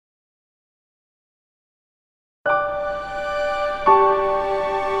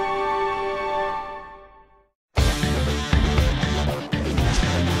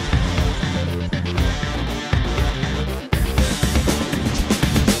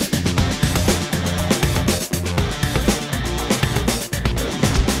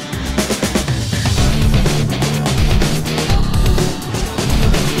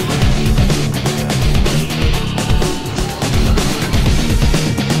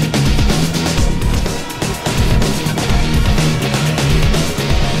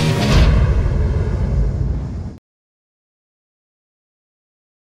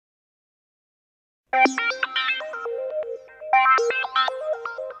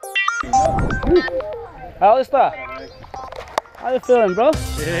Allister, how you feeling, bro?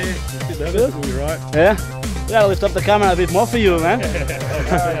 Yeah, a bit nervous, we'll be right. Yeah? We gotta lift up the camera a bit more for you, man.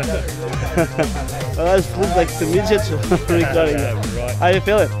 Well, it looks like to meet you recording. Right. How you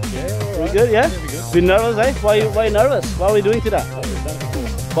feeling? Yeah, We good, yeah? we good. Been nervous, eh? Why are you nervous? What are we doing today?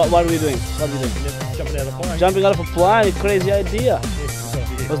 What are we doing? What are we doing? Jumping out of the plane. Jumping out of a plane, crazy idea.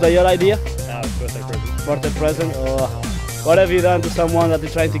 Was that your idea? Birthday present. Birthday present? Or what have you done to someone that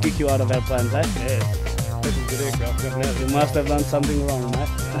is trying to kick you out of airplanes, eh? Yeah, taking good aircraft, jumping out. You must have done something wrong, mate.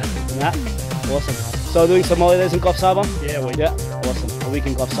 Nah? Awesome. So doing some holidays in Coffs? Yeah, we Yeah, awesome. A week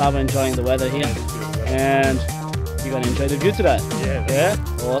in Coffs, enjoying the weather here. And you're gonna enjoy the view today. Yeah. Yeah?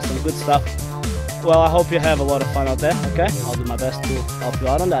 Awesome, good stuff. Well, I hope you have a lot of fun out there, okay? I'll do my best to help you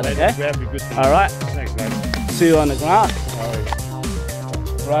out on that, okay? We have a good thing. Alright. Thanks, mate. See you on the ground.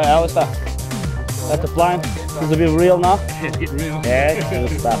 Right, Allister. Got the plane. Is it a bit real now? Yeah, it's getting real. Yeah,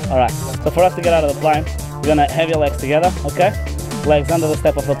 good stuff. Alright, so for us to get out of the plane, you're gonna have your legs together, okay? Legs under the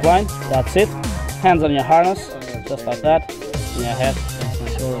step of the plane, that's it. Hands on your harness, just like that. And your head against my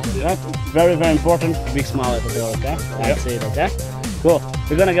shoulders, okay? Very, very important, big smile at the door, okay? That's it, okay? Cool.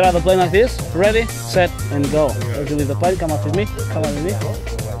 We're gonna get out of the plane like this. Ready, set, and go. As you leave the plane, come up with me. Come on with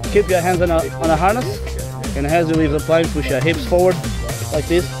me. Keep your hands on a harness. And as you leave the plane, push your hips forward like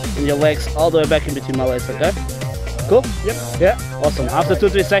this, and your legs all the way back in between my legs, okay? Cool? Yep. Yeah? Awesome. After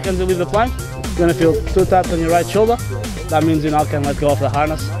 2-3 seconds you leave the plane, you're gonna feel 2 taps on your right shoulder. That means you now can let go of the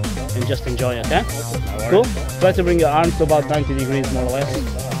harness and just enjoy, okay? Cool? Try to bring your arms to about 90 degrees more or less.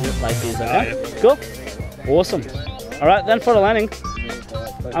 Like this, okay? Cool? Awesome. Alright, then for the landing,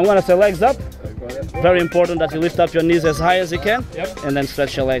 I'm gonna say legs up. Very important that you lift up your knees as high as you can. Yep. And then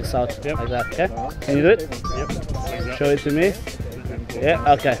stretch your legs out like that, okay? Can you do it? Yep. Show it to me.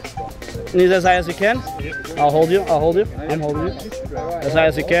 Yeah, okay. Knees as high as you can. Yep. I'll hold you, I'm holding you. As high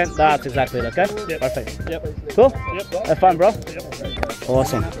as you can, that's exactly it, okay? Yep. Perfect. Yep. Cool? Yep. Have fun, bro. Yep.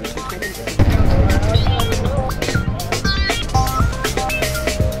 Awesome.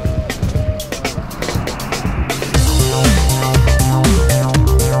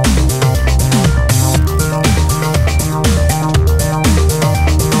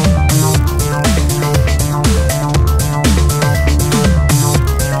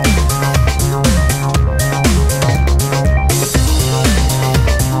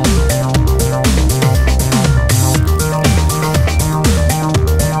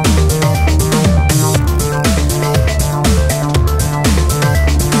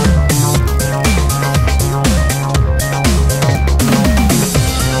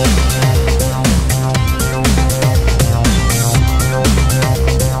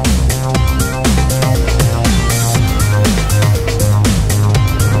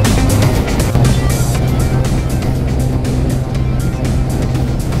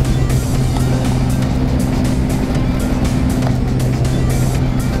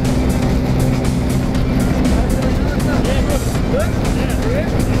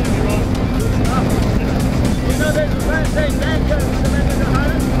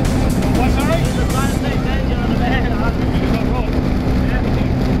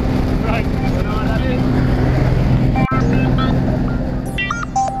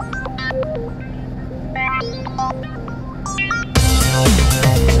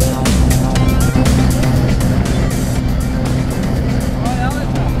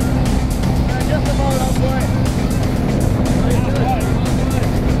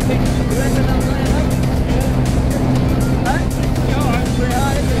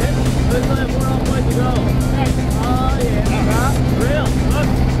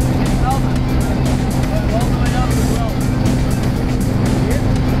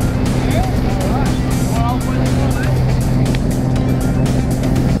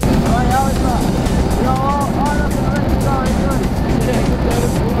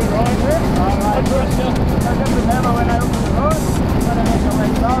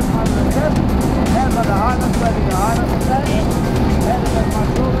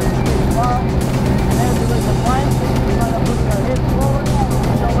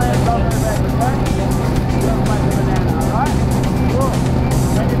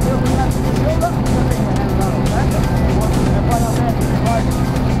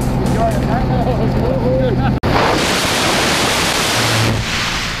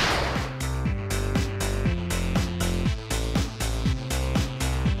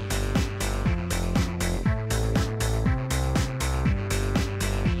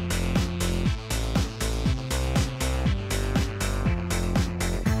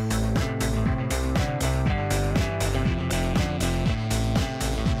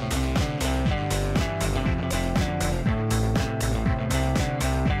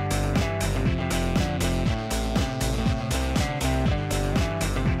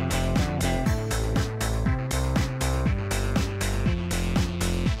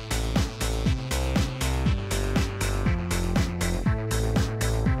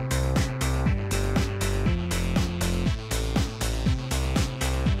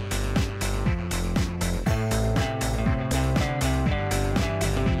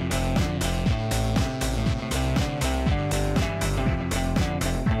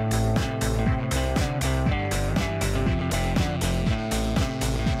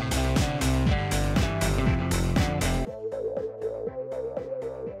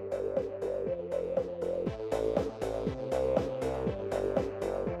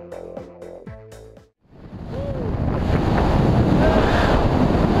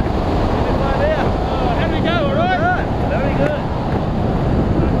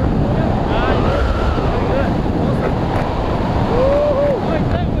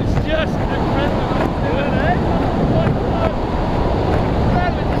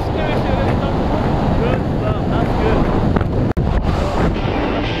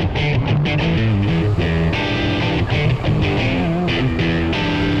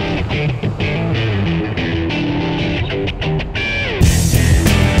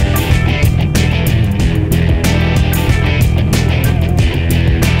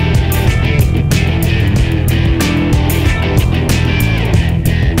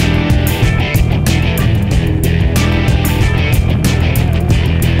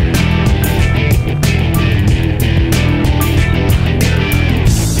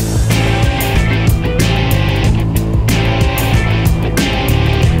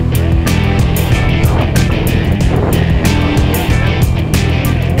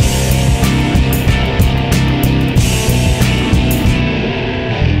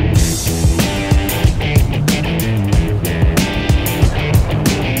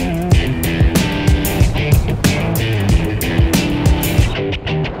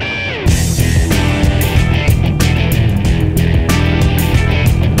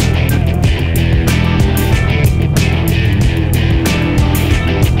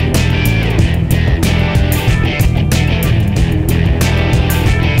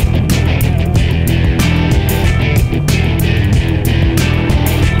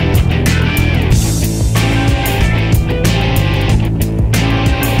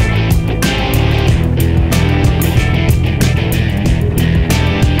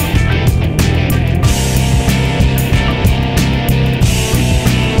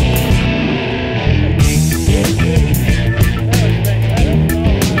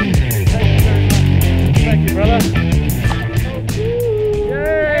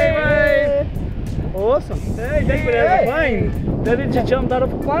 Maybe just jumped out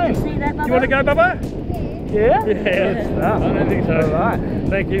of a plane. See that, Bubba? You want to go, Bubba? Yeah? Yeah. Good stuff. I don't think so. Alright.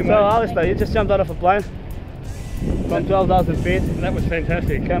 Thank you, So, mate. Allister, you just jumped out of a plane from 12,000 feet. That was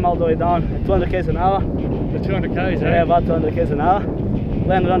fantastic. Came all the way down at 200 k's an hour. The 200 k's, eh? Yeah, about 200 k's an hour.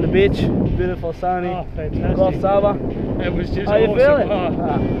 Landed on the beach. Beautiful, sunny. Oh, fantastic. Coffs Harbour. It was just How you awesome.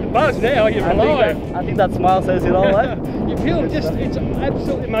 feeling? Buzz now, you're alive. I think that smile says it all, eh? You feel just, it's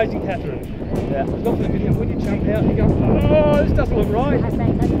absolutely amazing, Catherine. Yeah. Look at the video, when you jump out, you go, oh, this doesn't look right. That's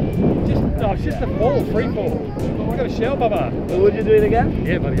fantastic. It's just a fall, free fall. I've got a shell, Bubba. So would you do it again?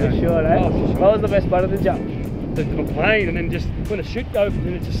 Yeah, buddy. For sure, eh? Oh, for sure. What was the best part of the jump? The plane, and then just when the chute opens,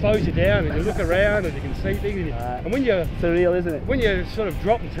 and it just slows you down, and you look around, and you can see things. And when you Surreal, isn't it? sort of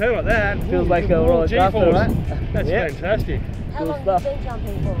drop and turn like that, Feels ooh, like a ooh, roller coaster, G-force. right? That's Yeah. fantastic. How Good long have stuff. you been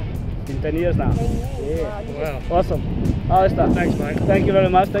jumping for? In 10 years now. 10 years. Yeah. Wow, you Wow. Awesome. Allister, Thanks, mate. thank you very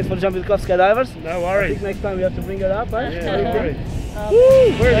much. Thanks for jumping with Coffs Skydivers. No I worries. think next time we have to bring it up, eh? Yeah, no worries.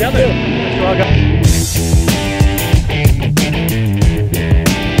 just, Where are the Thank others? you. Let's go.